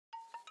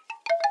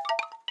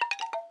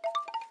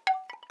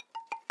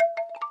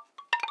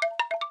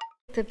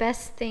The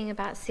best thing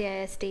about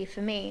CISD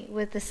for me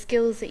were the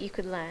skills that you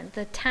could learn,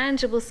 the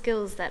tangible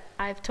skills that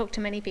I've talked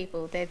to many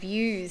people they've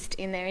used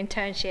in their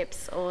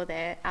internships or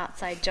their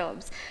outside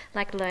jobs,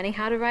 like learning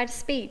how to write a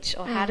speech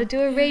or how to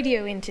do a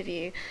radio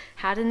interview,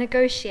 how to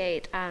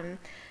negotiate,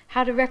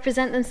 how to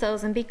represent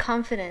themselves and be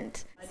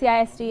confident.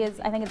 CISD is,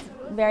 I think it's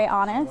very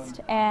honest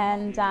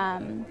and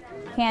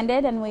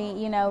candid, and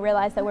we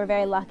realize that we're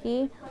very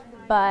lucky,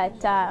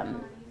 but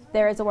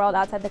there is a world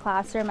outside the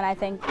classroom, and I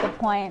think the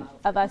point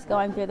of us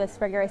going through this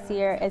rigorous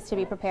year is to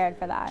be prepared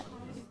for that.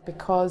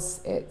 Because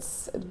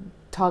it's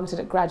targeted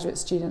at graduate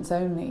students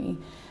only,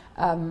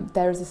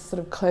 there is a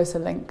sort of closer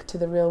link to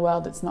the real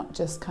world. It's not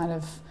just kind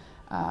of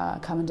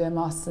come and do a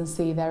master's and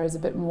see. There is a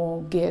bit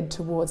more geared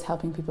towards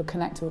helping people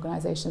connect to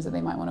organisations that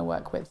they might want to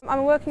work with.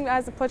 I'm working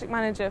as a project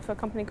manager for a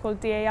company called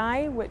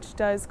DAI, which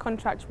does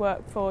contract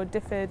work for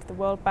DFID, the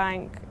World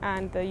Bank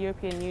and the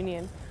European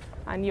Union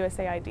and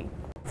USAID.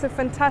 It's a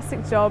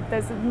fantastic job.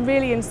 There's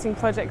really interesting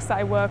projects that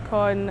I work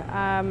on,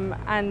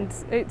 and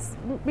it's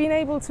been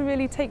able to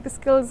really take the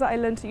skills that I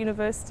learned at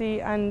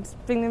university and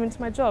bring them into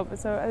my job.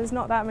 So there's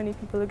not that many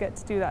people who get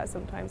to do that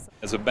sometimes.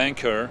 As a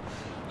banker,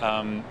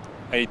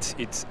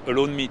 it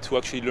allowed me to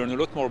actually learn a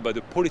lot more about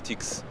the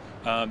politics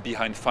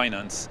behind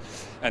finance,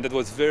 and that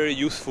was very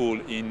useful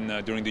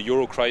during the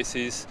Euro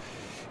crisis.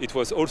 It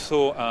was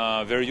also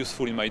very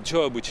useful in my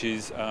job, which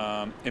is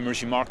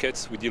emerging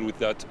markets. We deal with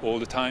that all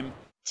the time.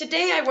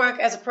 Today I work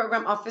as a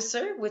program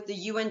officer with the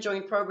UN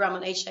Joint Program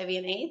on HIV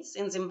and AIDS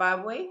in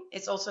Zimbabwe.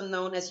 It's also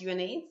known as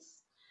UNAIDS.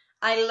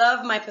 I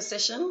love my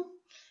position,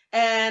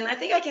 and I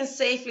think I can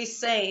safely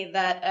say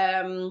that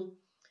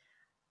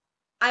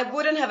I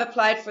wouldn't have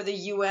applied for the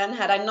UN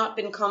had I not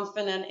been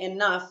confident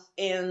enough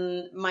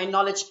in my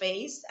knowledge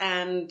base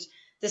and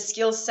the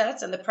skill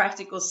sets and the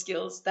practical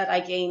skills that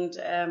I gained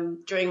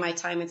during my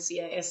time at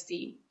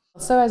CISD.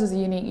 SOAS is a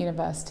unique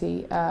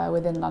university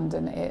within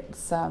London.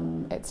 It's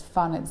fun,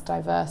 it's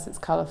diverse, it's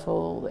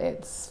colourful,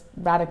 it's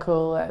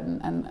radical,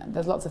 and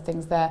there's lots of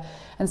things there.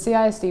 And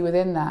CISD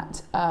within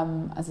that,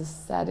 as I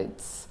said,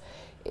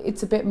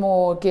 it's a bit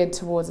more geared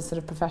towards a sort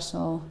of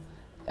professional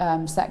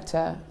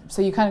sector.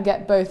 So you kind of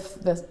get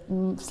both the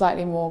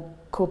slightly more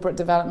corporate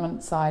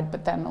development side,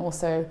 but then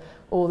also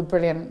all the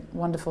brilliant,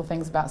 wonderful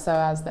things about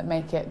SOAS that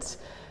make it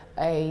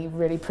a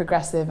really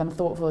progressive and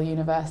thoughtful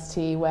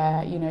university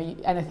where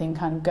anything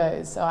kind of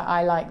goes. So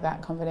I like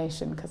that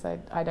combination because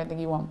I don't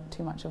think you want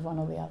too much of one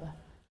or the other.